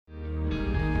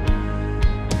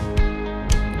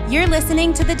You're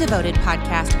listening to the Devoted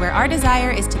Podcast, where our desire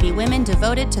is to be women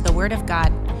devoted to the Word of God.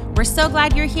 We're so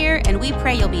glad you're here, and we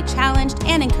pray you'll be challenged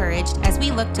and encouraged as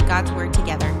we look to God's Word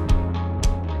together.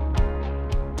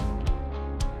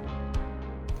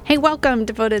 Hey, welcome,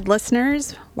 devoted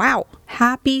listeners. Wow,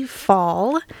 happy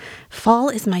fall. Fall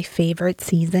is my favorite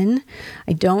season.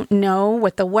 I don't know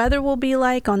what the weather will be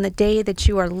like on the day that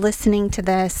you are listening to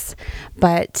this,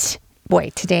 but boy,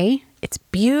 today it's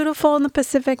beautiful in the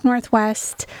Pacific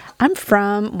Northwest. I'm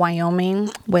from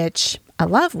Wyoming, which I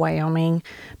love Wyoming,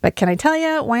 but can I tell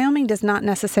you, Wyoming does not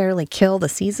necessarily kill the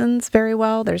seasons very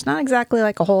well. There's not exactly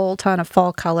like a whole ton of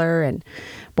fall color. And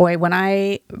boy, when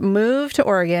I moved to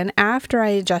Oregon, after I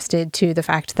adjusted to the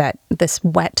fact that this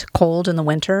wet cold in the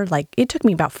winter, like it took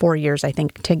me about 4 years, I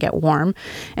think, to get warm.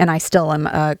 And I still am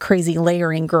a crazy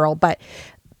layering girl, but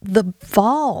the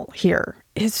fall here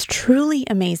is truly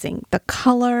amazing. The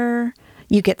color,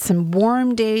 you get some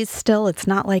warm days still. It's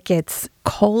not like it's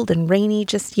cold and rainy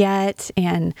just yet.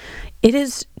 And it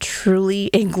is truly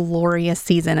a glorious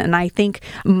season. And I think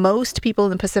most people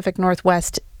in the Pacific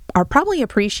Northwest are probably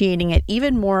appreciating it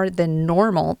even more than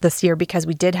normal this year because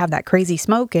we did have that crazy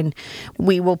smoke and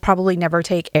we will probably never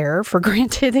take air for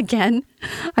granted again.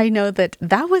 I know that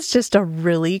was just a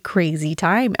really crazy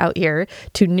time out here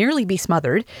to nearly be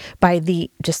smothered by the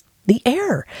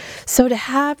air. So to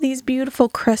have these beautiful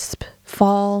crisp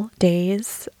fall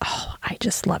days, oh, I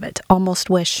just love it. Almost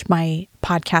wish my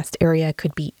podcast area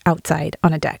could be outside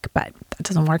on a deck, but that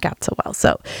doesn't work out so well.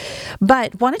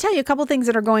 But want to tell you a couple things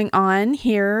that are going on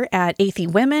here at Athey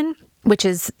Women, which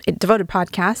is a Devoted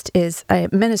Podcast, is a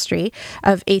ministry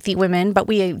of Athey Women, but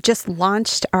we just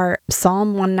launched our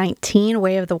Psalm 119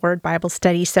 Way of the Word Bible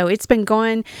study. So it's been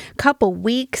going a couple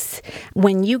weeks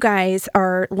when you guys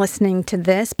are listening to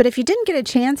this. But if you didn't get a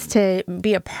chance to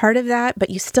be a part of that,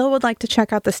 but you still would like to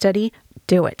check out the study,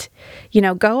 do it.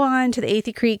 Go on to the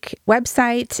Athey Creek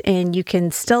website and you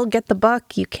can still get the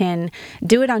book. You can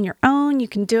do it on your own. You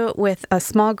can do it with a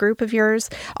small group of yours.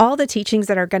 All the teachings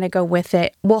that are going to go with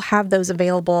it, we'll have those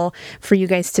available for you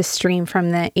guys to stream from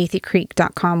the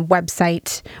atheycreek.com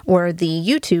website or the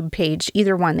YouTube page,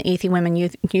 either one, the Athey Women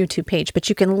YouTube page. But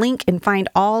you can link and find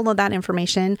all of that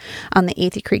information on the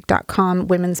atheycreek.com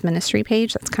women's ministry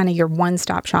page. That's kind of your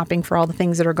one-stop shopping for all the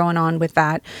things that are going on with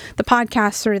that. The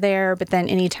podcasts are there, but then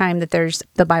anytime that there's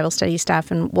the Bible study stuff,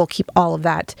 and we'll keep all of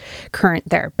that current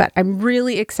there. But I'm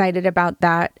really excited about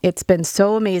that. It's been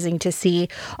so amazing to see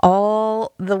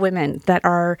all the women that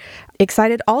are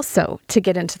excited also to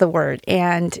get into the Word.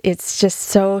 And it's just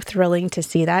so thrilling to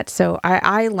see that. So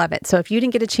I love it. So if you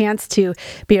didn't get a chance to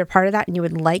be a part of that and you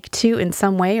would like to in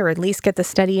some way, or at least get the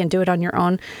study and do it on your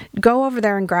own, go over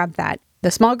there and grab that. The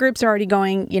small groups are already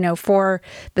going, for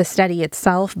the study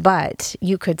itself, but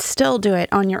you could still do it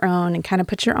on your own and kind of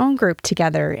put your own group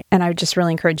together. And I would just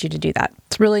really encourage you to do that.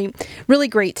 It's really, really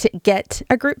great to get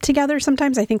a group together.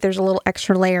 Sometimes I think there's a little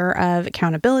extra layer of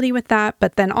accountability with that,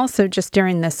 but then also just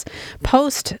during this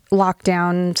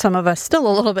post-lockdown, some of us still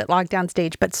a little bit lockdown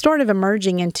stage, but sort of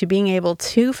emerging into being able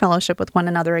to fellowship with one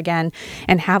another again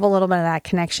and have a little bit of that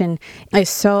connection is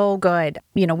so good.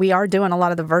 We are doing a lot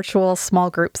of the virtual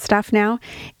small group stuff now.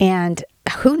 And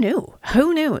who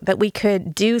knew that we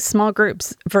could do small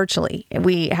groups virtually?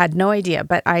 We had no idea,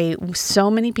 but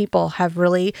so many people have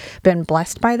really been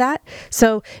blessed by that.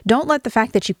 So don't let the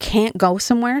fact that you can't go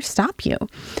somewhere stop you.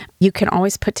 You can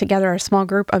always put together a small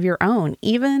group of your own,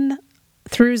 even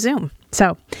through Zoom.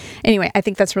 So anyway, I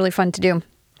think that's really fun to do.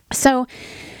 So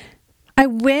I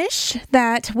wish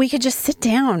that we could just sit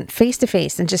down face to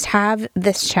face and just have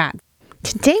this chat.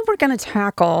 Today, we're going to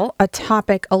tackle a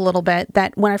topic a little bit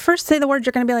that when I first say the word,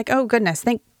 you're going to be like, oh, goodness,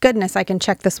 thank goodness I can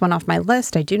check this one off my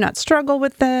list. I do not struggle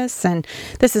with this, and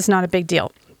this is not a big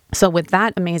deal. So with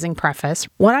that amazing preface,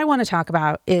 what I want to talk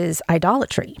about is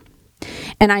idolatry.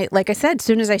 And like I said, as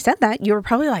soon as I said that, you were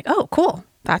probably like, oh, cool.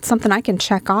 That's something I can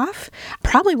check off.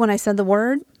 Probably when I said the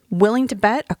word, willing to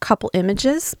bet a couple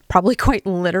images, probably quite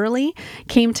literally,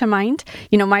 came to mind.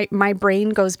 My brain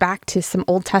goes back to some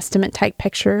Old Testament type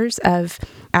pictures of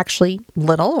actually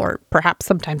little or perhaps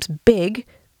sometimes big,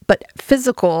 but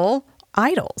physical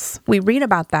idols. We read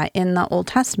about that in the Old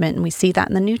Testament and we see that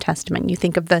in the New Testament. You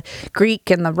think of the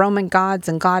Greek and the Roman gods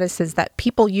and goddesses that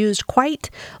people used quite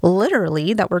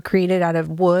literally, that were created out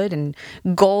of wood and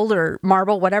gold or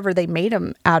marble, whatever they made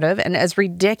them out of. And as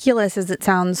ridiculous as it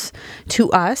sounds to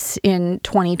us in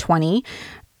 2020,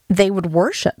 they would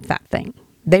worship that thing.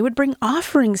 They would bring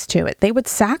offerings to it. They would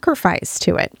sacrifice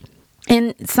to it.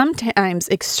 In sometimes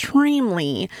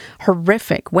extremely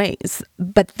horrific ways.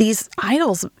 But these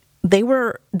idols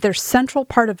their central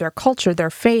part of their culture, their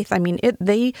faith. I mean,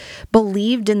 they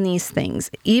believed in these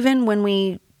things, even when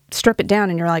we strip it down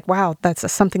and you're like, wow,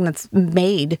 that's something that's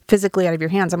made physically out of your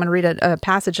hands. I'm going to read a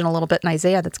passage in a little bit in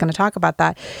Isaiah that's going to talk about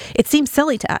that. It seems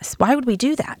silly to us. Why would we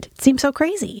do that? It seems so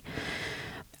crazy.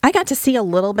 I got to see a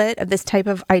little bit of this type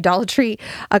of idolatry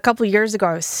a couple of years ago.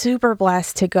 I was super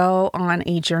blessed to go on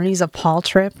a Journeys of Paul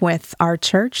trip with our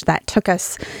church that took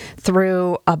us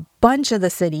through a bunch of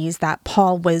the cities that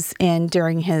Paul was in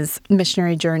during his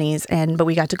missionary journeys. But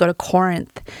we got to go to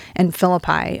Corinth and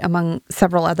Philippi, among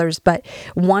several others. But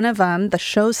one of them, the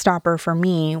showstopper for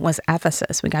me, was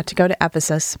Ephesus. We got to go to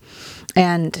Ephesus.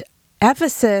 And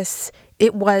Ephesus,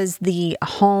 it was the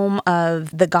home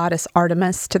of the goddess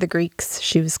Artemis to the Greeks.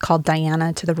 She was called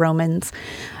Diana to the Romans.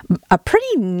 A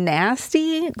pretty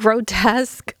nasty,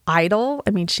 grotesque idol. I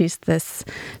mean, she's this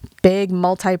big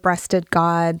multi-breasted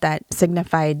god that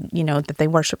signified, that they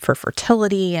worship for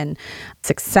fertility and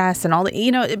success and all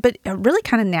the, but a really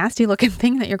kind of nasty looking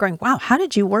thing that you're going, wow, how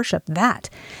did you worship that?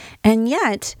 And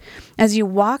yet, as you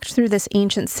walked through this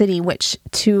ancient city, which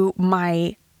to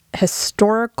my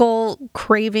historical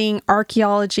craving,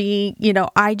 archaeology,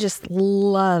 I just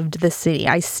loved the city.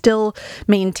 I still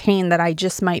maintain that I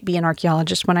just might be an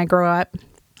archaeologist when I grow up.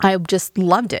 I just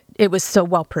loved it. It was so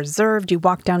well preserved. You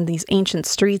walk down these ancient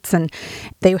streets and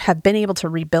they have been able to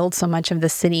rebuild so much of the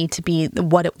city to be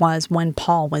what it was when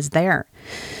Paul was there.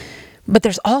 But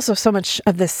there's also so much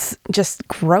of this just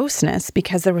grossness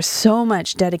because there was so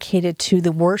much dedicated to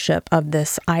the worship of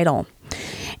this idol.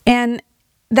 And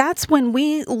that's when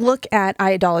we look at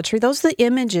idolatry. Those are the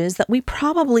images that we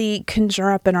probably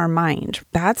conjure up in our mind.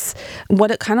 That's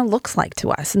what it kind of looks like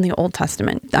to us in the Old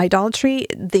Testament. Idolatry,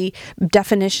 the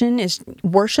definition is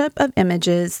worship of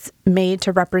images made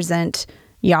to represent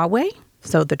Yahweh,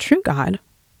 so the true God,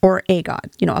 or a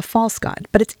god, a false god.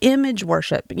 But it's image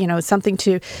worship, something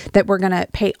that we're going to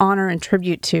pay honor and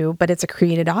tribute to, but it's a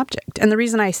created object. And the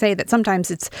reason I say that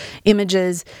sometimes it's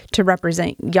images to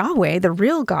represent Yahweh, the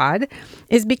real God,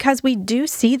 is because we do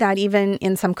see that even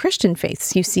in some Christian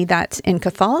faiths. You see that in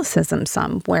Catholicism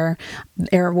some, where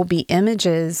there will be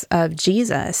images of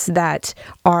Jesus that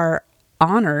are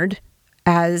honored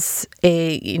as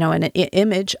an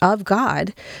image of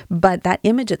God, but that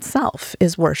image itself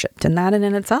is worshipped, and that in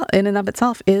and of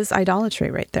itself is idolatry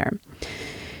right there.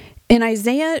 In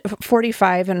Isaiah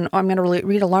 45, and I'm going to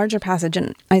read a larger passage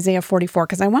in Isaiah 44,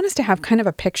 because I want us to have kind of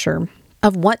a picture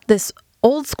of what this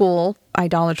old school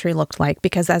idolatry looked like,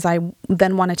 because as I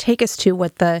then want to take us to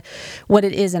what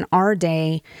it is in our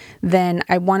day, then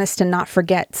I want us to not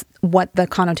forget what the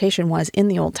connotation was in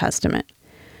the Old Testament.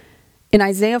 In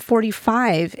Isaiah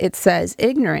 45, it says,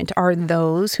 "Ignorant are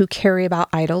those who carry about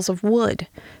idols of wood,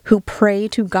 who pray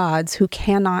to gods who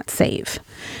cannot save."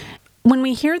 When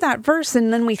we hear that verse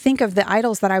and then we think of the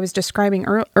idols that I was describing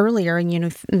earlier,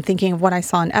 and thinking of what I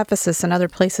saw in Ephesus and other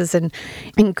places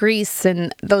in Greece,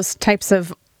 and those types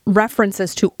of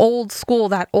references to old school,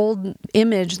 that old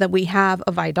image that we have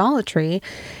of idolatry,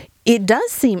 it does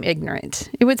seem ignorant.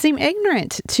 It would seem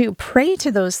ignorant to pray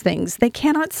to those things. They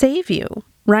cannot save you.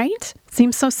 Right?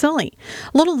 Seems so silly.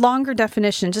 A little longer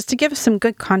definition, just to give us some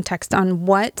good context on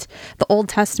what the Old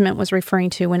Testament was referring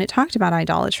to when it talked about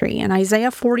idolatry. In Isaiah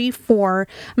 44,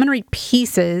 I'm going to read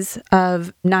pieces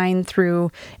of 9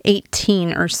 through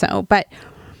 18 or so, but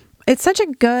it's such a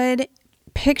good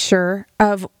picture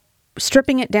of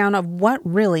stripping it down of what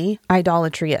really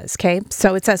idolatry is, okay?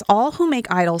 So it says, "All who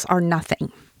make idols are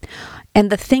nothing, and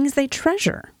the things they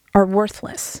treasure are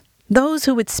worthless. Those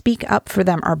who would speak up for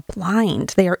them are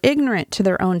blind. They are ignorant to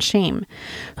their own shame.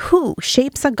 Who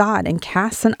shapes a god and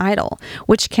casts an idol,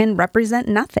 which can represent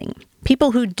nothing?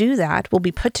 People who do that will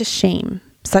be put to shame.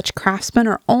 Such craftsmen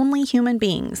are only human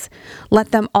beings.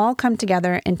 Let them all come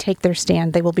together and take their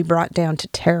stand. They will be brought down to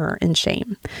terror and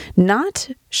shame."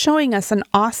 Not showing us an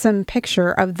awesome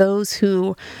picture of those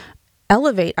who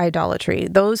elevate idolatry,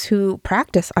 those who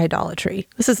practice idolatry.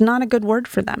 This is not a good word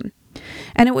for them.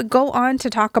 And it would go on to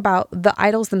talk about the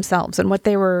idols themselves and what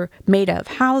they were made of,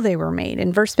 how they were made.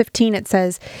 In verse 15, it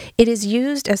says, "It is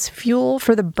used as fuel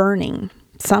for the burning.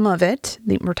 Some of it,"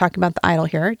 we're talking about the idol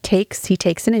here, he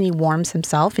takes it and he warms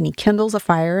himself and he kindles a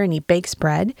fire and he bakes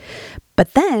bread.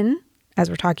 But then, as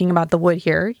we're talking about the wood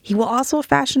here, he will also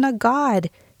fashion a god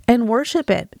and worship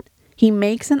it. He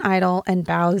makes an idol and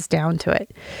bows down to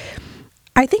it."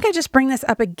 I think I just bring this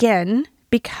up again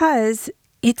because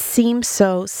it seems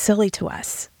so silly to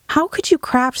us. How could you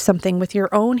craft something with your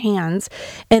own hands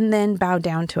and then bow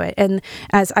down to it? And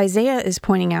as Isaiah is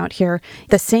pointing out here,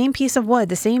 the same piece of wood,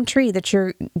 the same tree that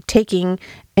you're taking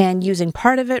and using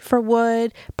part of it for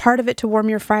wood, part of it to warm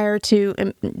your fire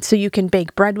so you can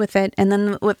bake bread with it. And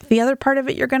then with the other part of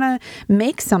it, you're going to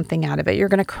make something out of it. You're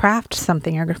going to craft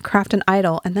something. You're going to craft an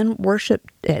idol and then worship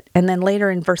it. And then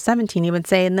later in verse 17, he would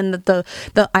say, and then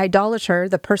the idolater,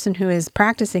 the person who is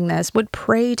practicing this, would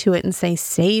pray to it and say,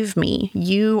 "Save me,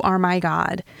 you are my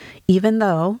God." Even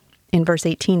though in verse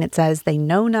 18, it says they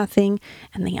know nothing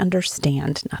and they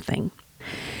understand nothing.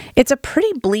 It's a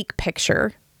pretty bleak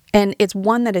picture. And it's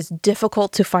one that is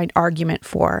difficult to find argument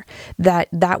for,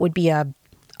 that would be a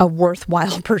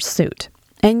worthwhile pursuit.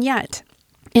 And yet,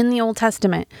 in the Old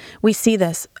Testament, we see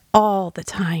this all the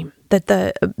time, that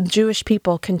the Jewish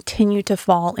people continue to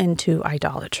fall into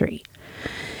idolatry.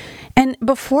 And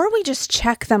before we just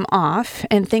check them off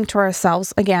and think to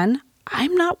ourselves, again,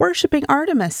 I'm not worshiping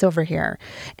Artemis over here.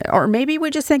 Or maybe we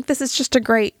just think this is just a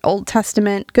great Old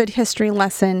Testament, good history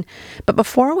lesson. But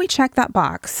before we check that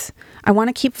box, I want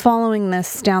to keep following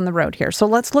this down the road here. So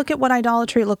let's look at what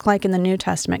idolatry looked like in the New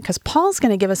Testament, because Paul's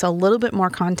going to give us a little bit more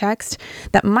context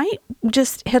that might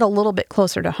just hit a little bit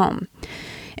closer to home.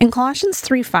 In Colossians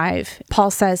 3:5,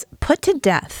 Paul says, "Put to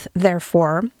death,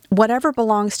 therefore, whatever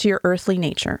belongs to your earthly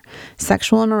nature,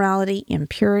 sexual immorality,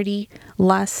 impurity,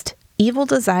 lust, evil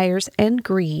desires, and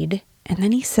greed." And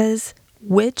then he says,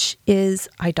 "which is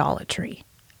idolatry."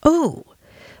 Oh,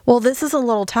 well, this is a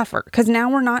little tougher, because now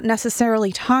we're not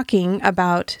necessarily talking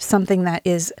about something that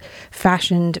is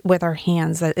fashioned with our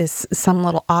hands, that is some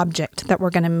little object that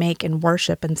we're going to make and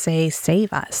worship and say,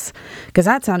 "Save us," because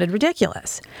that sounded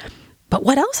ridiculous. But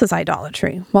what else is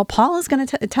idolatry? Well, Paul is going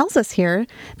to tells us here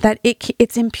that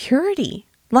it's impurity,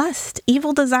 lust,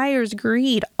 evil desires,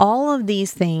 greed. All of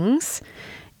these things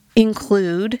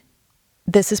include,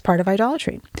 this is part of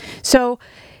idolatry. So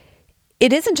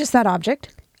it isn't just that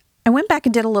object. I went back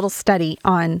and did a little study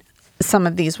on some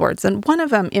of these words. And one of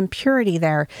them, impurity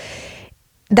there,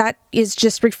 that is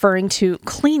just referring to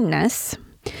cleanness.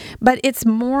 But it's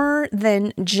more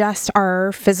than just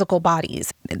our physical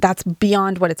bodies. That's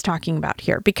beyond what it's talking about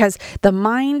here, because the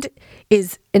mind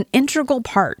is an integral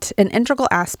part, an integral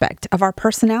aspect of our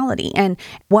personality. And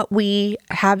what we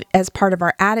have as part of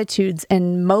our attitudes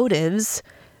and motives,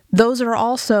 those are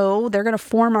also, they're going to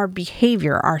form our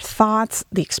behavior, our thoughts,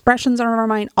 the expressions of our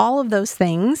mind, all of those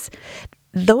things.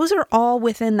 Those are all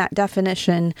within that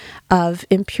definition of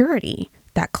impurity,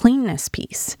 that cleanness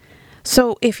piece.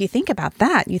 So if you think about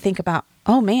that, you think about,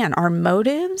 oh man, our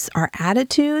motives, our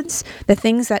attitudes, the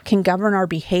things that can govern our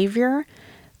behavior,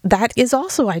 that is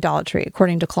also idolatry,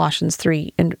 according to Colossians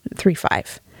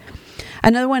 3:5.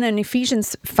 Another one in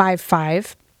Ephesians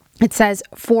 5:5, it says,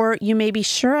 "For you may be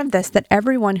sure of this, that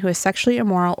everyone who is sexually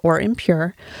immoral or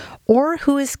impure, or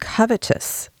who is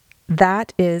covetous,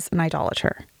 that is an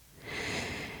idolater."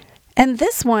 And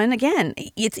this one, again,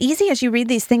 it's easy as you read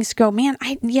these things to go, man,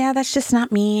 that's just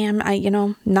not me.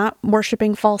 I'm not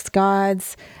worshiping false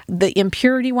gods. The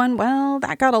impurity one, well,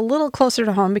 that got a little closer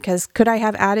to home, because could I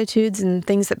have attitudes and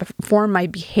things that form my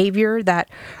behavior that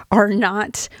are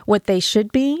not what they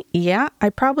should be? Yeah, I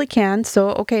probably can. So,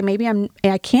 okay, maybe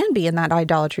I can be in that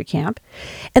idolatry camp.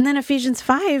 And then Ephesians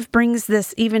 5 brings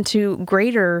this even to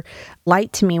greater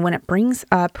light to me when it brings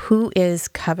up who is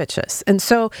covetous. And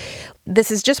so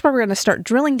this is just where we're going to start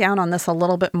drilling down on this a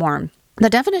little bit more. The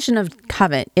definition of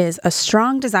covet is a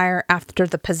strong desire after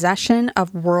the possession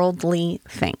of worldly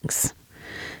things.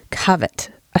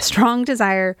 Covet, a strong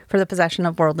desire for the possession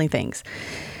of worldly things.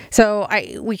 So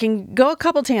we can go a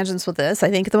couple tangents with this.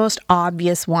 I think the most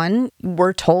obvious one,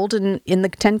 we're told in the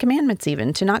 10 Commandments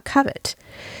even, to not covet.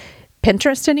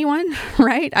 Pinterest, anyone?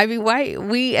 Right? I mean, why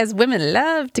we as women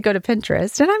love to go to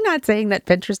Pinterest. And I'm not saying that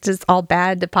Pinterest is all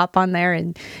bad to pop on there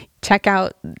and check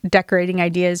out decorating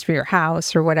ideas for your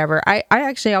house or whatever. I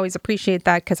actually always appreciate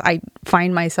that, because I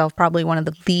find myself probably one of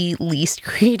the least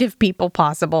creative people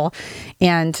possible.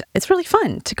 And it's really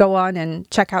fun to go on and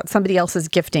check out somebody else's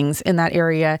giftings in that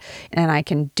area. And I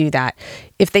can do that.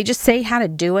 If they just say how to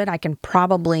do it, I can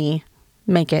probably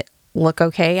make it look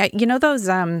okay. Those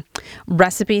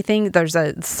recipe things, there's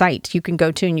a site you can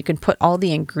go to and you can put all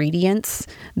the ingredients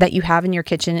that you have in your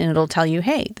kitchen, and it'll tell you,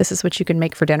 hey, this is what you can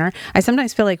make for dinner. I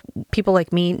sometimes feel like people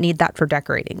like me need that for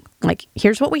decorating. Like,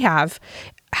 here's what we have.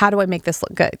 How do I make this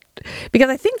look good? Because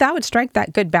I think that would strike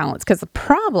that good balance, because the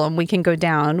problem we can go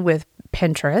down with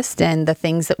Pinterest and the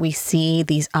things that we see,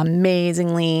 these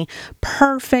amazingly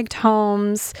perfect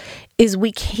homes, is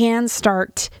we can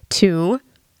start to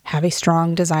have a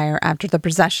strong desire after the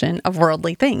possession of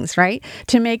worldly things, right?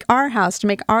 To make our house, to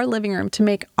make our living room, to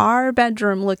make our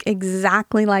bedroom look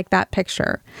exactly like that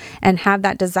picture, and have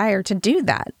that desire to do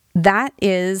that. that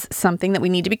is something that we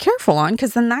need to be careful on,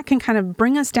 because then that can kind of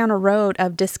bring us down a road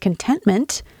of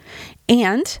discontentment.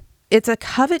 And it's a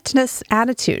covetous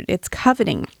attitude. It's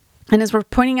coveting. And as we're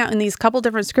pointing out in these couple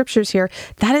different scriptures here,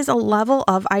 that is a level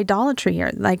of idolatry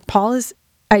here. Like Paul is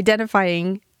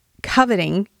identifying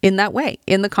coveting in that way,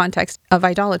 in the context of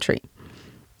idolatry.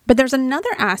 But there's another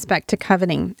aspect to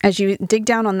coveting as you dig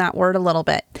down on that word a little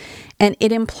bit. And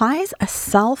it implies a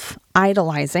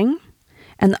self-idolizing.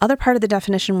 And the other part of the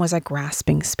definition was a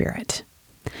grasping spirit.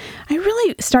 I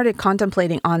really started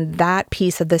contemplating on that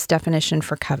piece of this definition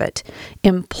for covet,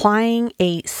 implying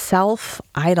a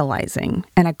self-idolizing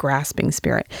and a grasping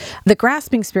spirit. The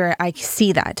grasping spirit, I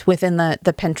see that within the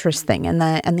Pinterest thing and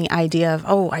the idea of,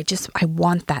 I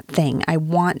want that thing. I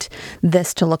want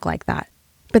this to look like that.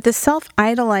 But the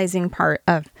self-idolizing part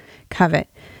of covet,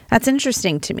 that's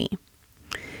interesting to me.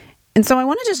 And so I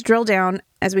want to just drill down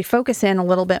as we focus in a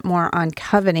little bit more on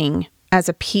coveting as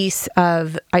a piece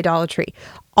of idolatry.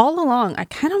 All along, I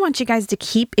kind of want you guys to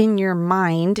keep in your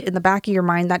mind, in the back of your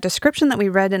mind, that description that we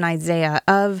read in Isaiah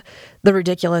of the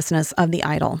ridiculousness of the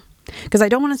idol. Because I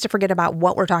don't want us to forget about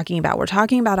what we're talking about. We're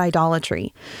talking about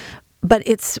idolatry. But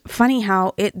it's funny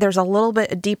how there's a little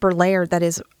bit a deeper layer that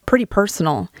is pretty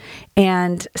personal.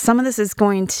 And some of this is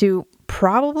going to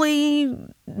probably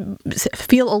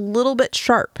feel a little bit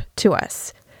sharp to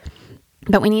us.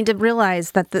 But we need to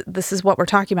realize that this is what we're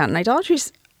talking about. And idolatry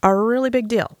is a really big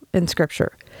deal in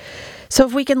Scripture. So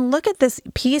if we can look at this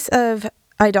piece of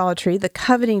idolatry, the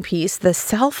coveting piece, the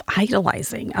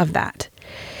self-idolizing of that.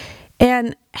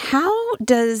 And how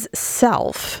does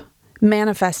self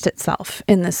manifest itself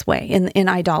in this way, in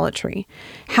idolatry?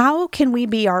 How can we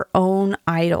be our own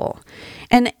idol?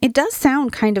 And it does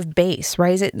sound kind of base,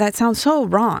 right? That sounds so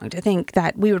wrong to think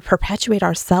that we would perpetuate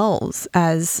ourselves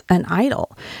as an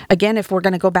idol. Again, if we're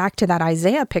going to go back to that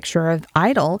Isaiah picture of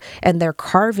idol and they're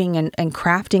carving and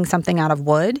crafting something out of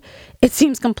wood, it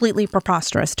seems completely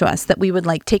preposterous to us that we would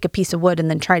like take a piece of wood and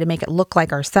then try to make it look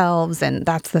like ourselves, and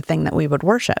that's the thing that we would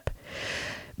worship.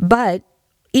 But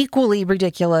equally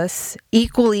ridiculous,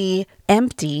 equally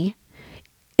empty,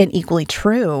 and equally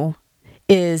true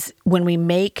is when we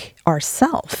make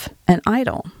ourself an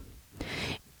idol.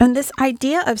 And this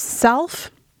idea of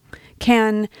self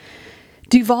can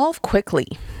devolve quickly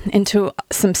into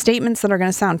some statements that are going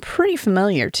to sound pretty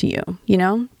familiar to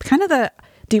you, kind of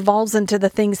devolves into the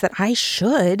things that I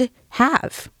should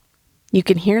have. You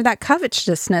can hear that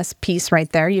covetousness piece right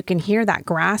there. You can hear that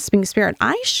grasping spirit.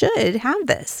 I should have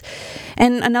this.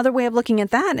 And another way of looking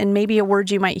at that, and maybe a word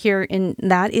you might hear in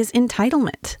that, is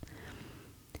entitlement.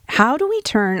 How do we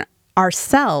turn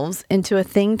ourselves into a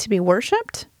thing to be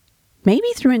worshiped? Maybe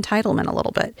through entitlement a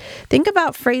little bit. Think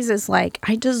about phrases like,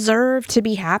 I deserve to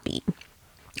be happy.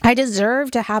 I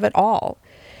deserve to have it all.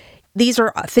 These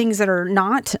are things that are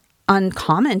not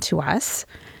uncommon to us.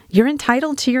 You're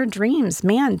entitled to your dreams.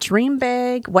 Man, dream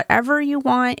big, whatever you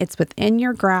want, it's within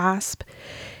your grasp.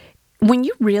 When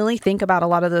you really think about a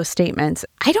lot of those statements,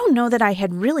 I don't know that I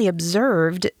had really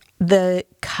observed the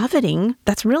coveting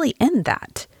that's really in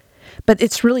that. But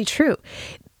it's really true.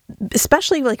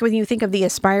 Especially like when you think of the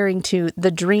aspiring to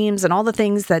the dreams and all the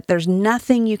things that there's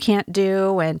nothing you can't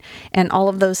do and all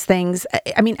of those things.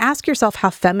 I mean, ask yourself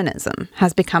how feminism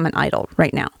has become an idol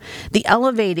right now. The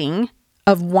elevating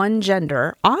of one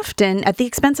gender, often at the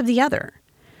expense of the other.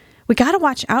 We got to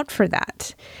watch out for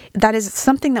that. That is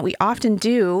something that we often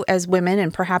do as women,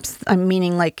 and perhaps I'm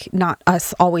meaning like not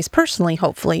us always personally,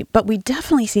 hopefully, but we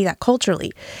definitely see that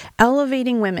culturally.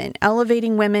 Elevating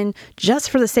women just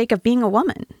for the sake of being a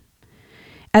woman,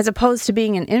 as opposed to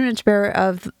being an image bearer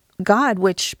of God,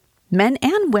 which men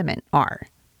and women are.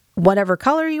 Whatever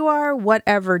color you are,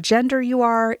 whatever gender you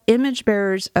are, image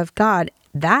bearers of God.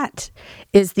 That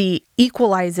is the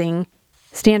equalizing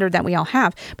standard that we all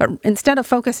have. But instead of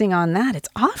focusing on that, it's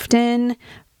often,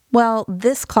 well,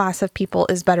 this class of people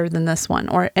is better than this one.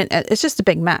 And it's just a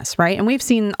big mess, right? And we've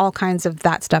seen all kinds of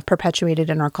that stuff perpetuated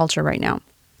in our culture right now.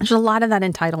 There's a lot of that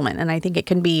entitlement, and I think it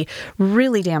can be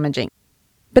really damaging.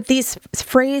 But these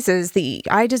phrases,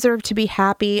 I deserve to be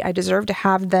happy, I deserve to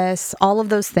have this, all of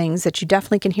those things that you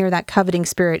definitely can hear that coveting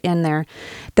spirit in there.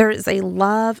 There is a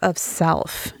love of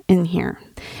self in here.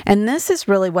 And this is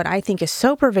really what I think is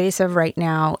so pervasive right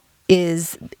now,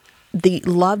 is the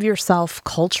love yourself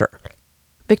culture.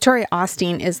 Victoria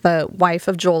Osteen is the wife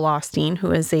of Joel Osteen,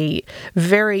 who is a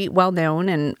very well-known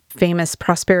and famous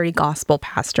prosperity gospel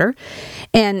pastor.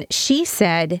 And she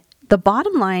said, the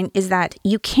bottom line is that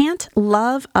you can't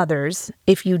love others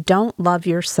if you don't love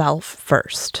yourself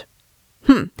first.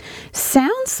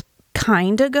 Sounds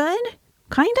kind of good,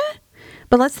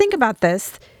 But let's think about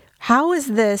this. How is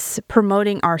this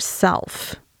promoting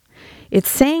ourself? It's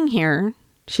saying here,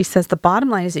 she says, the bottom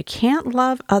line is you can't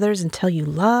love others until you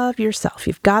love yourself.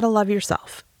 You've got to love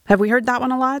yourself. Have we heard that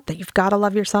one a lot? That you've got to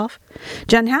love yourself?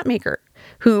 Jen Hatmaker,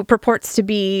 who purports to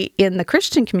be in the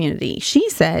Christian community, she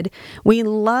said, we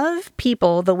love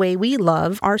people the way we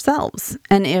love ourselves.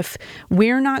 And if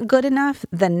we're not good enough,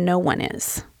 then no one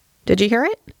is. Did you hear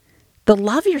it? The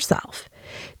love yourself.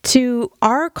 To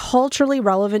our culturally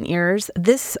relevant ears,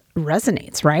 this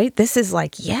resonates, right? This is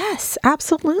like, yes,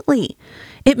 absolutely.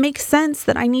 It makes sense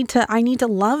that I need to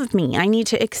love me. I need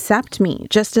to accept me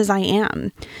just as I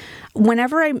am.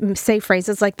 Whenever I say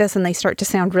phrases like this and they start to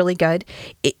sound really good,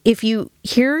 if you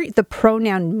hear the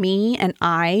pronoun me and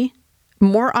I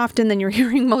more often than you're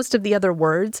hearing most of the other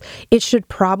words, it should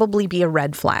probably be a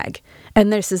red flag.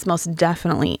 And this is most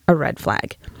definitely a red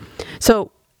flag.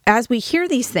 So as we hear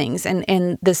these things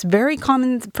and this very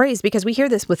common phrase, because we hear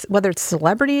this with whether it's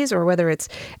celebrities or whether it's,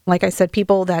 like I said,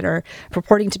 people that are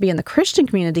purporting to be in the Christian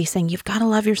community saying, you've got to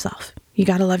love yourself. You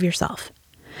got to love yourself.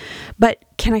 But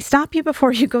can I stop you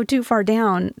before you go too far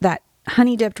down that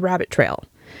honey-dipped rabbit trail?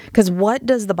 Because what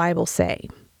does the Bible say?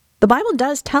 The Bible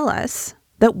does tell us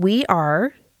that we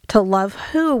are to love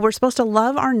who? We're supposed to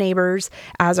love our neighbors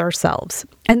as ourselves.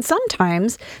 And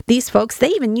sometimes these folks, they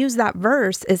even use that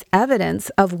verse as evidence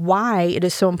of why it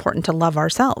is so important to love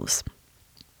ourselves.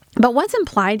 But what's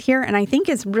implied here, and I think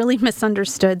is really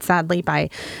misunderstood, sadly, by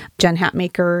Jen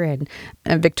Hatmaker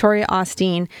and Victoria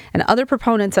Austin and other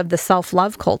proponents of the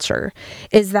self-love culture,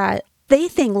 is that they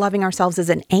think loving ourselves is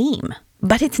an aim.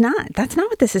 But it's not. That's not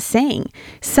what this is saying.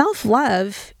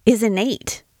 Self-love is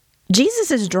innate.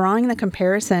 Jesus is drawing the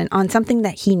comparison on something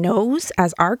that he knows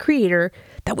as our creator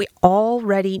that we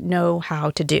already know how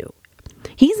to do.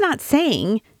 He's not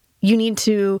saying you need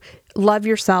to love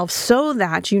yourself so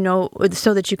that you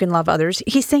can love others.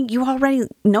 He's saying you already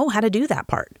know how to do that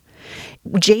part.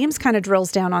 James kind of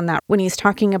drills down on that when he's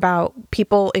talking about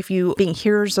people, if you being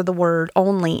hearers of the word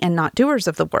only and not doers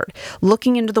of the word,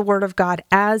 looking into the word of God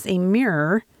as a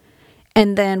mirror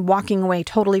and then walking away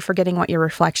totally forgetting what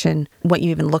you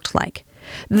even looked like.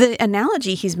 The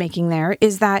analogy he's making there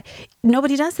is that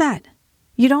nobody does that.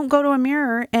 You don't go to a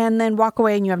mirror and then walk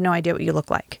away and you have no idea what you look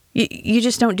like. You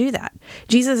just don't do that.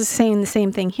 Jesus is saying the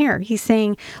same thing here. He's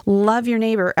saying, love your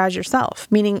neighbor as yourself,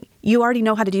 meaning you already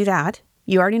know how to do that.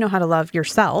 You already know how to love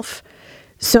yourself.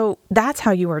 So that's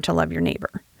how you are to love your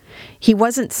neighbor. He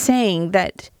wasn't saying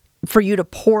that for you to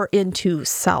pour into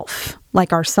self,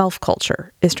 like our self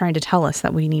culture is trying to tell us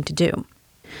that we need to do.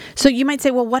 So you might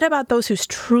say, well, what about those who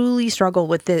truly struggle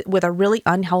with a really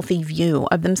unhealthy view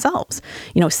of themselves?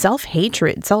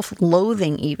 Self-hatred,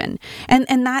 self-loathing even.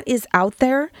 And that is out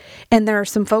there. And there are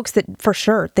some folks that for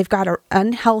sure, they've got an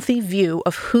unhealthy view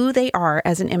of who they are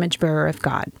as an image bearer of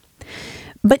God.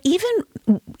 But even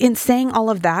in saying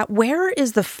all of that, where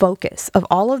is the focus of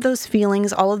all of those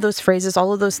feelings, all of those phrases,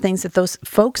 all of those things that those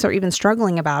folks are even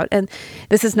struggling about? And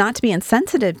this is not to be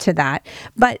insensitive to that,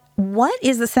 but what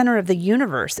is the center of the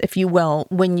universe, if you will,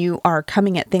 when you are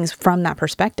coming at things from that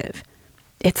perspective?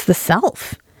 It's the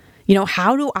self.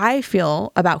 How do I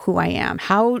feel about who I am?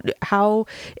 How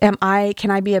can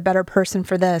I be a better person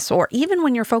for this? Or even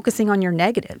when you're focusing on your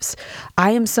negatives,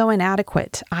 I am so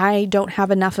inadequate. I don't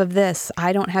have enough of this.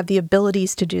 I don't have the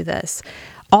abilities to do this.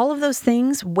 All of those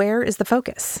things, where is the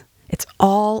focus? It's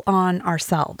all on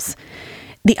ourselves.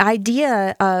 The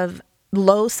idea of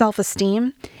low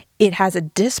self-esteem, it has a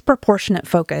disproportionate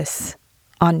focus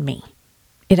on me.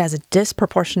 It has a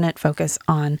disproportionate focus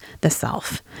on the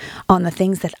self, on the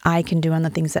things that I can do, on the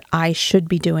things that I should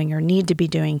be doing or need to be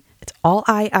doing. It's all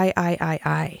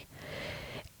I.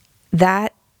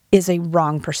 That is a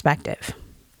wrong perspective.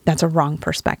 That's a wrong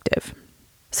perspective.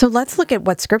 So let's look at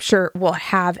what Scripture will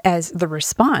have as the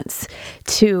response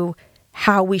to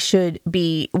how we should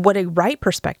be, what a right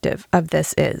perspective of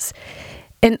this is.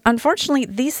 And unfortunately,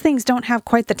 these things don't have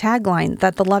quite the tagline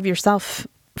that the love yourself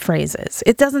phrases.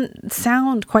 It doesn't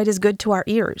sound quite as good to our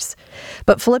ears.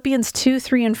 But Philippians 2,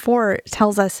 3, and 4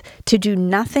 tells us to do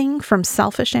nothing from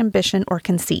selfish ambition or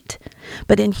conceit,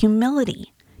 but in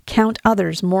humility count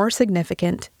others more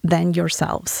significant than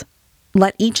yourselves.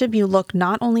 Let each of you look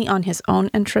not only on his own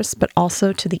interests, but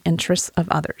also to the interests of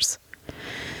others.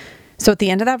 So at the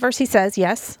end of that verse, he says,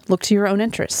 yes, look to your own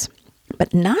interests,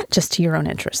 but not just to your own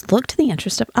interests. Look to the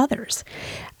interest of others.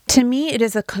 To me, it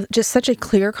is just such a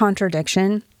clear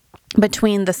contradiction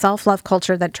between the self-love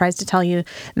culture that tries to tell you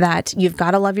that you've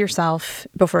got to love yourself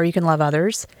before you can love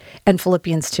others, and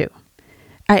Philippians 2.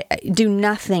 I do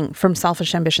nothing from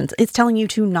selfish ambitions. It's telling you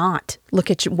to not look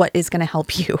at what is going to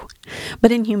help you.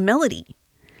 But in humility,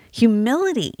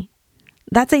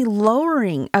 that's a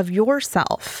lowering of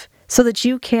yourself so that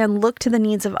you can look to the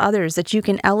needs of others, that you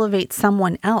can elevate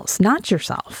someone else, not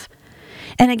yourself.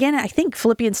 And again, I think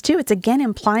Philippians 2, it's again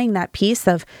implying that piece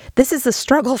of this is a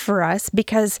struggle for us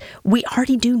because we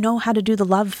already do know how to do the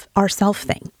love ourself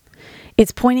thing.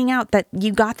 It's pointing out that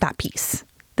you got that piece.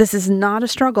 This is not a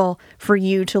struggle for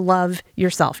you to love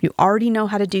yourself. You already know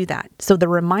how to do that. So the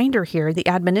reminder here, the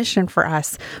admonition for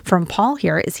us from Paul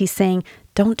here is he's saying,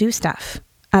 don't do stuff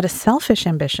out of selfish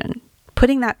ambition,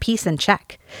 putting that piece in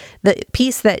check. The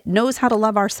piece that knows how to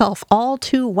love ourselves all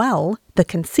too well, the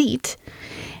conceit,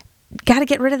 got to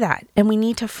get rid of that. And we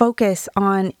need to focus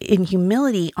on, in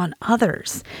humility, on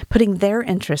others, putting their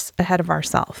interests ahead of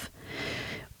ourselves.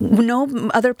 No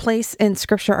other place in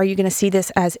Scripture are you going to see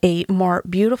this as a more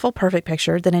beautiful, perfect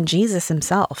picture than in Jesus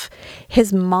himself.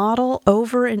 His model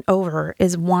over and over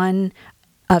is one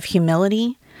of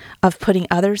humility, of putting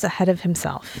others ahead of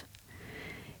himself.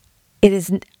 It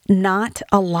is not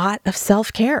a lot of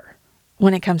self-care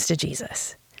when it comes to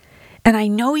Jesus. And I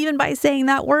know even by saying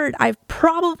that word, I've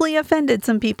probably offended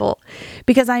some people,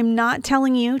 because I'm not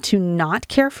telling you to not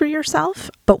care for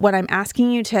yourself, but what I'm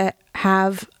asking you to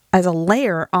have as a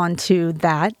layer onto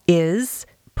that is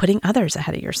putting others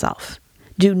ahead of yourself.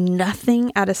 Do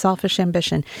nothing out of selfish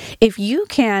ambition. If you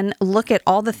can look at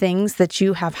all the things that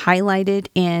you have highlighted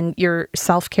in your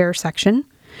self-care section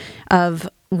of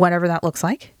whatever that looks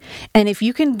like, and if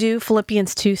you can do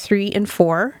Philippians 2, 3, and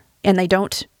 4, and they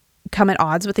don't come at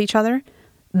odds with each other,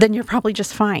 then you're probably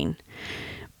just fine.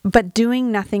 But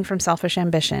doing nothing from selfish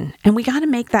ambition. And we got to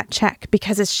make that check,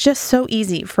 because it's just so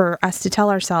easy for us to tell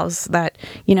ourselves that,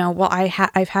 well,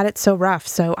 I've had it so rough,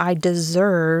 so I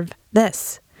deserve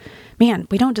this. Man,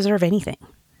 we don't deserve anything.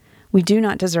 We do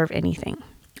not deserve anything.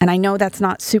 And I know that's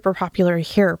not super popular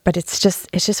here, but it's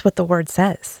just what the word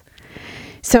says.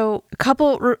 So a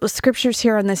couple scriptures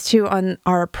here on this too, on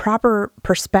our proper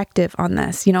perspective on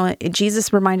this.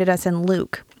 Jesus reminded us in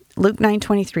Luke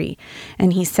 9:23,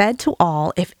 and he said to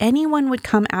all, if anyone would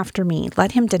come after me,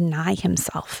 let him deny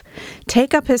himself,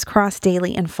 take up his cross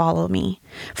daily and follow me.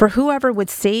 For whoever would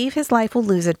save his life will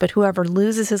lose it, but whoever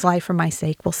loses his life for my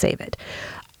sake will save it.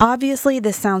 Obviously,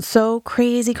 this sounds so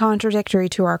crazy contradictory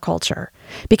to our culture,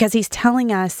 because he's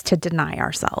telling us to deny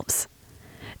ourselves.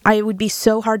 I would be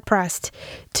so hard-pressed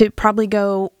to probably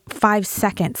go 5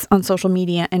 seconds on social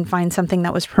media and find something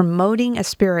that was promoting a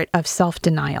spirit of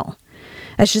self-denial.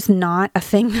 It's just not a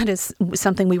thing that is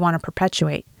something we want to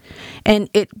perpetuate. And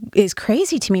it is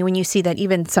crazy to me when you see that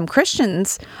even some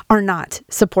Christians are not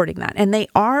supporting that, and they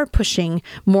are pushing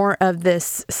more of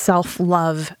this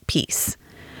self-love piece.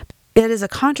 It is a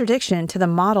contradiction to the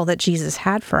model that Jesus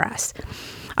had for us.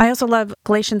 I also love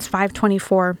Galatians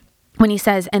 5:24. when he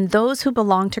says, and those who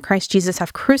belong to Christ Jesus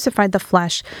have crucified the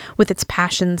flesh with its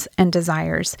passions and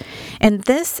desires. And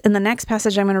this, in the next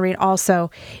passage I'm going to read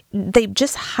also, they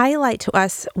just highlight to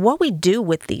us what we do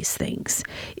with these things.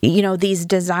 These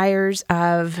desires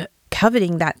of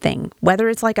coveting that thing, whether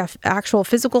it's like an actual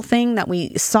physical thing that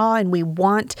we saw and we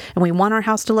want our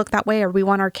house to look that way, or we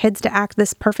want our kids to act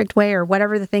this perfect way, or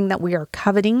whatever the thing that we are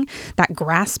coveting, that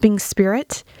grasping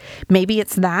spirit. Maybe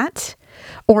it's that.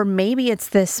 Or maybe it's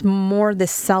this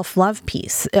self-love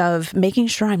piece of making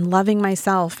sure I'm loving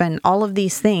myself and all of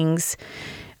these things.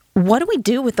 What do we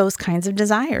do with those kinds of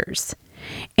desires?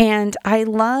 And I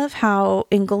love how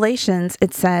in Galatians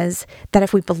it says that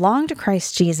if we belong to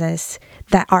Christ Jesus,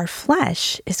 that our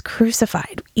flesh is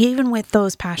crucified, even with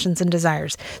those passions and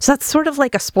desires. So that's sort of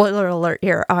like a spoiler alert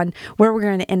here on where we're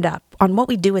going to end up, on what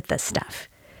we do with this stuff.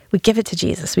 We give it to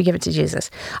Jesus. We give it to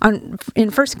Jesus. In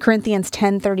 1 Corinthians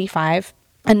 10:35,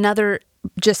 another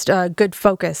just a good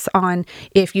focus on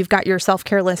if you've got your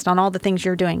self-care list on all the things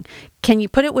you're doing. Can you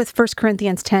put it with 1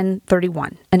 Corinthians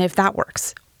 10:31? And if that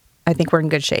works, I think we're in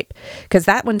good shape. Because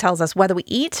that one tells us whether we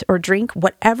eat or drink,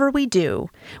 whatever we do,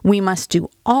 we must do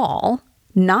all,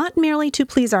 not merely to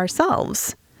please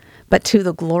ourselves, but to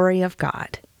the glory of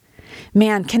God.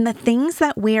 Man, can the things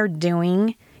that we are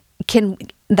doing, can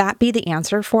that be the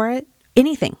answer for it?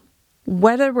 Anything.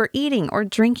 Whether we're eating or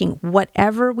drinking,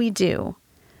 whatever we do,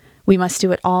 we must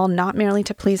do it all not merely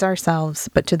to please ourselves,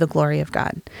 but to the glory of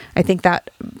God. I think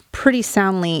that pretty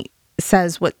soundly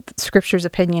says what Scripture's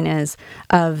opinion is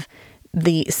of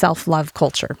the self-love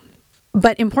culture.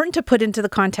 But important to put into the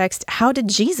context, how did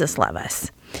Jesus love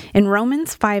us? In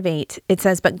Romans 5:8, it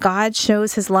says, but God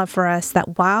shows his love for us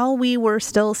that while we were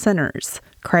still sinners,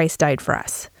 Christ died for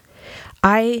us.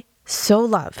 I so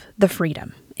love the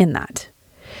freedom in that.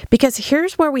 Because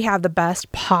here's where we have the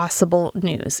best possible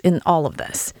news in all of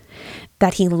this.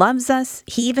 That he loves us.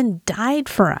 He even died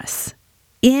for us.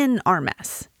 in our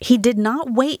mess. He did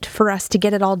not wait for us to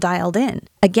get it all dialed in.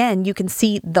 Again, you can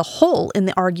see the hole in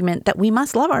the argument that we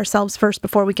must love ourselves first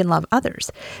before we can love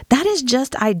others. That is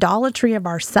just idolatry of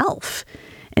ourself.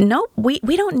 And nope, we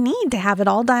don't need to have it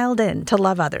all dialed in to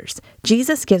love others.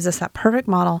 Jesus gives us that perfect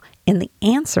model in the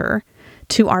answer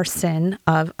to our sin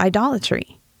of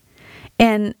idolatry.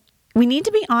 And we need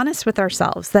to be honest with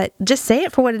ourselves that just say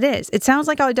it for what it is. It sounds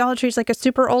like idolatry is like a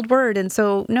super old word. And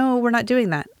so, no, we're not doing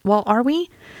that. Well, are we?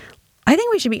 I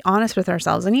think we should be honest with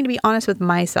ourselves. I need to be honest with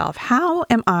myself. How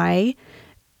am I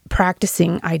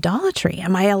practicing idolatry?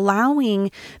 Am I allowing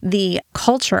the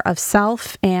culture of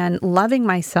self and loving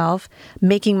myself,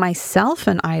 making myself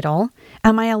an idol?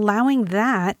 Am I allowing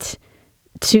that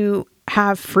to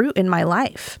have fruit in my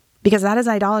life? Because that is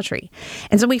idolatry.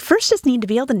 And so we first just need to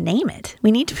be able to name it.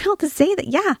 We need to be able to say that,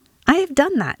 yeah, I have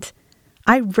done that.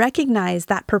 I recognize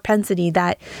that propensity,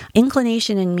 that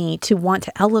inclination in me to want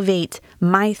to elevate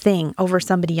my thing over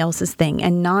somebody else's thing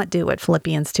and not do what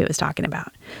Philippians 2 is talking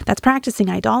about. That's practicing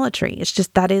idolatry. It's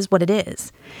just, that is what it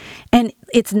is. And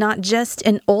it's not just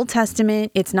an Old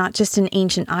Testament, it's not just an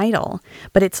ancient idol,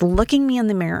 but it's looking me in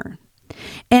the mirror.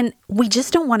 And we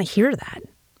just don't want to hear that.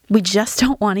 We just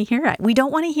don't want to hear it. We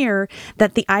don't want to hear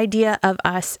that the idea of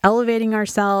us elevating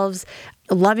ourselves,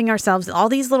 loving ourselves, all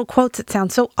these little quotes that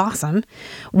sound so awesome.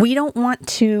 We don't want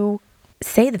to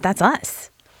say that that's us.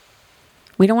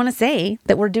 We don't want to say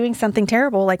that we're doing something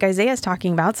terrible like Isaiah is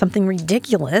talking about, something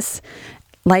ridiculous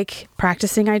like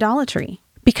practicing idolatry.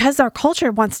 Because our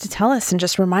culture wants to tell us and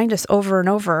just remind us over and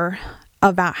over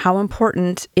about how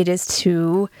important it is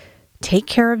to take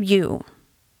care of you,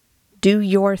 do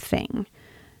your thing.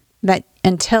 That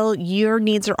until your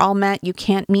needs are all met, you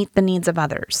can't meet the needs of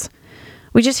others.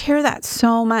 We just hear that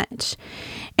so much.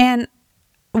 And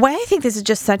why I think this is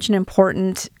just such an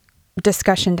important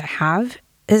discussion to have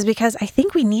is because I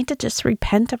think we need to just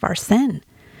repent of our sin.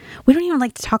 We don't even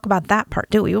like to talk about that part,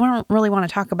 do we? We don't really want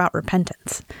to talk about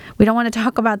repentance. We don't want to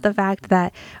talk about the fact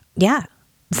that, yeah,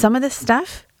 some of this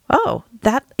stuff,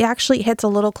 that actually hits a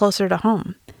little closer to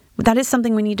home. That is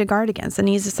something we need to guard against. It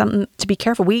needs something to be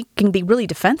careful. We can be really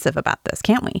defensive about this,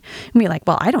 can't we? And be like,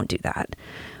 well, I don't do that.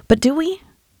 But do we?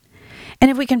 And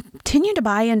if we continue to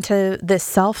buy into this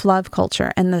self-love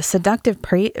culture and the seductive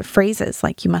phrases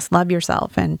like you must love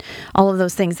yourself and all of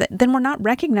those things, then we're not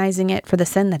recognizing it for the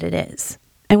sin that it is.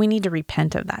 And we need to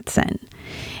repent of that sin.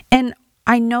 And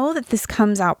I know that this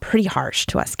comes out pretty harsh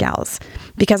to us gals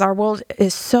because our world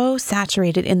is so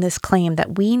saturated in this claim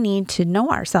that we need to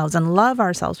know ourselves and love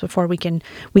ourselves before we can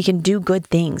do good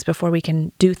things, before we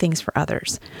can do things for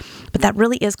others. But that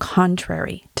really is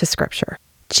contrary to Scripture.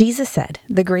 Jesus said,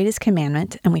 the greatest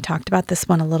commandment, and we talked about this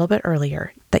one a little bit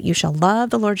earlier, that you shall love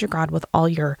the Lord your God with all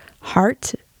your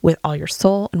heart, with all your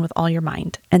soul, and with all your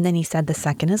mind. And then he said, the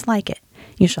second is like it.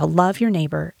 You shall love your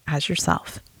neighbor as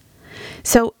yourself.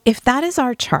 So if that is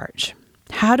our charge,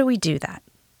 how do we do that?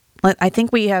 I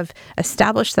think we have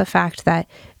established the fact that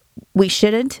we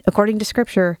shouldn't, according to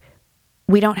Scripture,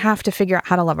 we don't have to figure out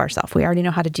how to love ourselves. We already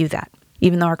know how to do that,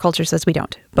 even though our culture says we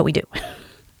don't, but we do.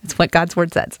 It's what God's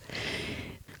word says.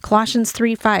 Colossians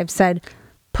 3:5 said,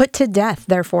 put to death,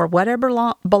 therefore,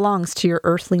 whatever belongs to your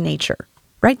earthly nature.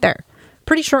 Right there.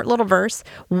 Pretty short little verse.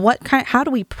 How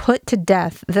do we put to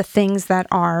death the things that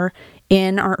are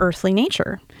in our earthly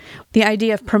nature? The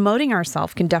idea of promoting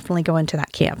ourselves can definitely go into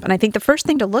that camp. And I think the first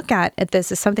thing to look at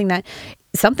this is something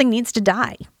needs to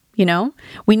die. You know,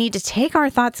 we need to take our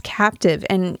thoughts captive.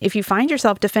 And if you find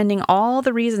yourself defending all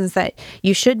the reasons that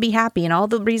you should be happy and all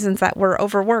the reasons that we're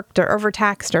overworked or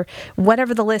overtaxed or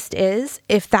whatever the list is,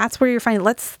 if that's where you're finding,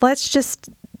 let's just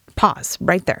pause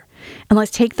right there and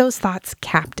let's take those thoughts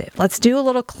captive. Let's do a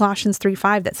little Colossians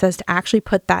 3:5 that says to actually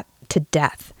put that to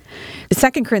death.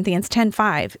 2 Corinthians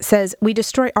 10:5 says, we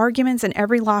destroy arguments and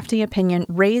every lofty opinion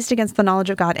raised against the knowledge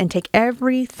of God and take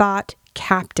every thought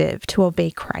captive to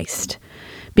obey Christ,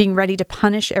 being ready to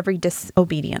punish every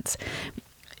disobedience.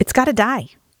 It's got to die.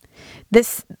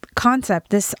 This concept,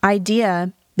 this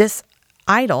idea, this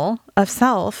idol of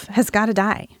self has got to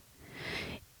die.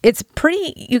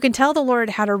 You can tell the Lord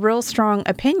had a real strong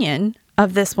opinion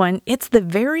of this one. It's the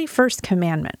very first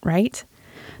commandment, right?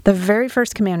 The very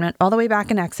first commandment, all the way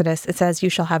back in Exodus, it says, you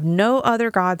shall have no other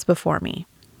gods before me.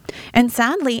 And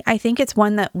sadly, I think it's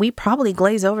one that we probably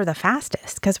glaze over the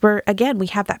fastest because we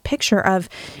have that picture of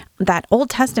that Old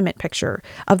Testament picture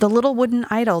of the little wooden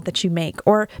idol that you make,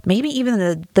 or maybe even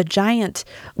the giant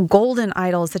golden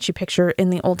idols that you picture in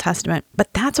the Old Testament.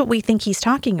 But that's what we think he's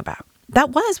talking about.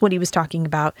 That was what he was talking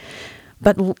about.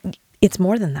 But it's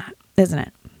more than that, isn't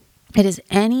it? It is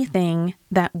anything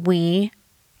that we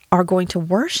are going to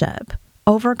worship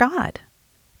over God.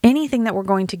 anything that we're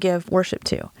going to give worship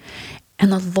to.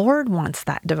 And the Lord wants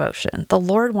that devotion. The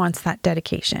Lord wants that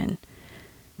dedication.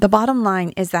 The bottom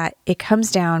line is that it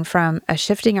comes down from a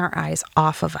shifting our eyes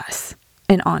off of us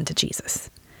and onto Jesus.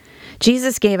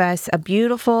 Jesus gave us a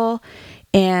beautiful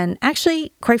and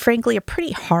actually, quite frankly, a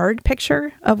pretty hard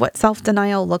picture of what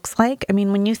self-denial looks like. I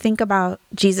mean, when you think about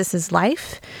Jesus's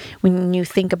life, when you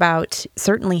think about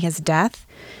certainly his death,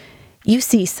 you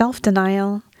see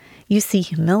self-denial, you see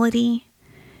humility,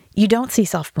 you don't see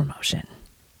self-promotion,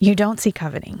 you don't see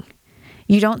coveting,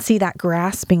 you don't see that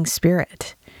grasping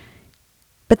spirit.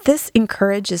 But this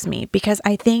encourages me because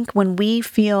I think when we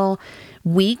feel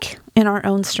weak in our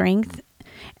own strength,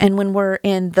 and when we're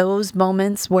in those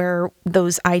moments where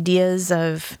those ideas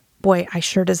of, boy, I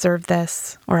sure deserve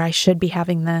this, or I should be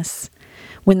having this,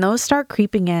 when those start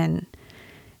creeping in,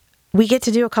 we get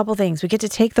to do a couple things. We get to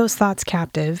take those thoughts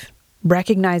captive,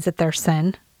 recognize that they're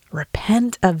sin,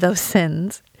 repent of those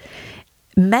sins,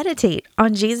 meditate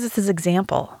on Jesus's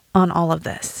example on all of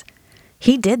this.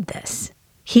 He did this.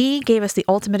 He gave us the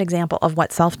ultimate example of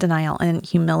what self-denial and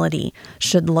humility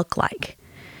should look like.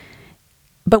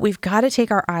 But we've got to take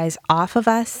our eyes off of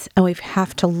us, and we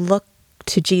have to look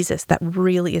to Jesus that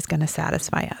really is going to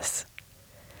satisfy us.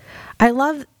 I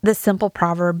love this simple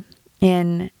proverb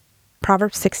in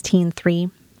Proverbs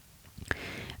 16:3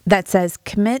 that says,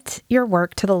 "Commit your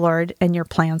work to the Lord and your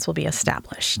plans will be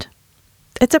established."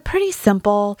 It's a pretty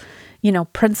simple,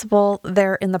 principle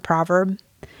there in the proverb.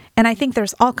 And I think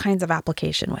there's all kinds of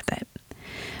application with it.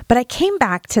 But I came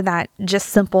back to that just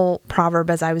simple proverb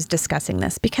as I was discussing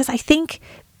this, because I think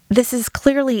this is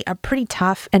clearly a pretty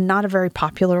tough and not a very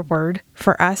popular word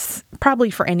for us, probably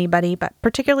for anybody, but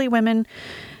particularly women.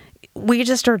 We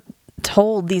just are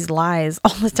told these lies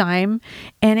all the time,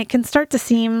 and it can start to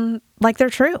seem like they're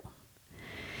true.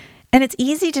 And it's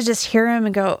easy to just hear them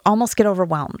and almost get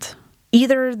overwhelmed.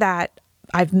 Either that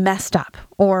I've messed up,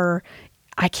 or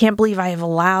I can't believe I have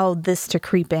allowed this to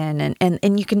creep in.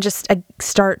 And you can just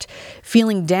start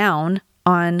feeling down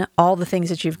on all the things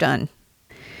that you've done.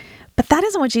 But that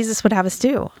isn't what Jesus would have us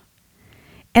do.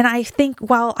 And I think,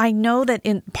 while I know that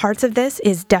in parts of this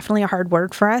is definitely a hard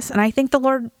word for us, and I think the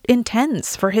Lord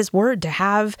intends for his word to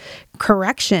have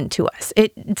correction to us.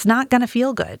 It's not going to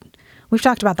feel good. We've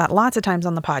talked about that lots of times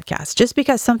on the podcast. Just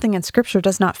because something in Scripture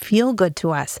does not feel good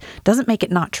to us doesn't make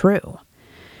it not true.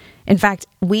 In fact,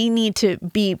 we need to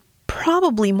be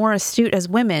probably more astute as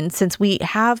women, since we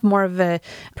have more of a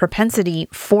propensity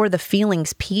for the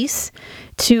feelings piece,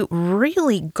 to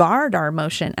really guard our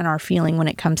emotion and our feeling when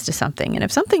it comes to something. And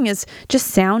if something is just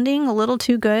sounding a little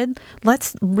too good,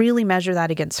 let's really measure that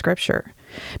against Scripture.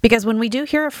 Because when we do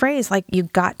hear a phrase like, "you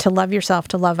got to love yourself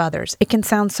to love others," it can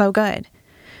sound so good.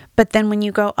 But then when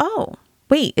you go, oh,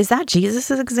 wait, is that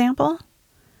Jesus's example?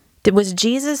 Was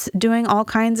Jesus doing all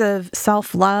kinds of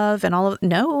self-love and all of...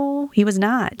 No, he was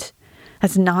not.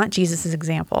 That's not Jesus's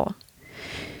example.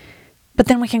 But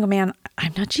then we can go, man,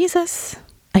 I'm not Jesus.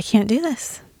 I can't do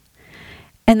this.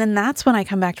 And then that's when I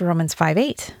come back to Romans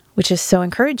 5:8, which is so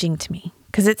encouraging to me,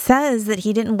 because it says that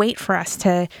he didn't wait for us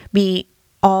to be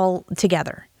all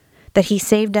together, that he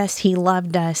saved us, he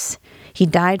loved us, he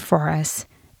died for us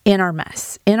in our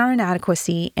mess, in our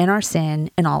inadequacy, in our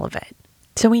sin, in all of it.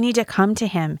 So we need to come to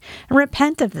him and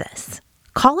repent of this.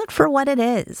 Call it for what it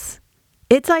is.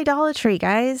 It's idolatry,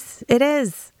 guys. It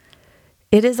is.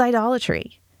 It is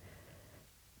idolatry.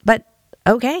 But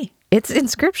okay, it's in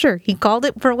Scripture. He called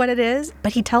it for what it is,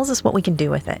 but he tells us what we can do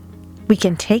with it. We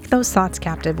can take those thoughts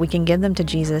captive. We can give them to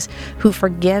Jesus, who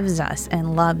forgives us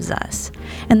and loves us.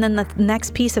 And then the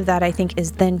next piece of that, I think,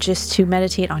 is then just to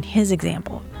meditate on his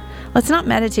example. Let's not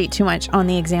meditate too much on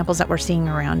the examples that we're seeing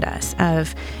around us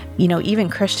of, even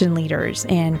Christian leaders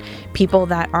and people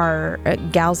that are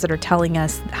gals that are telling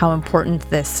us how important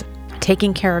this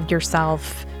taking care of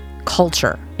yourself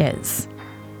culture is.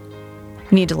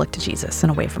 We need to look to Jesus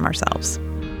and away from ourselves.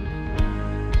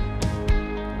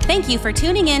 Thank you for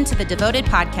tuning in to the Devoted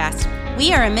Podcast.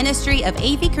 We are a ministry of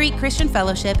Athey Creek Christian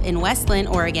Fellowship in West Linn,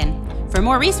 Oregon. For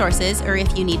more resources, or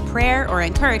if you need prayer or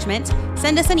encouragement,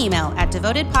 send us an email at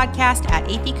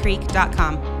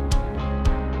devotedpodcast@atheycreek.com.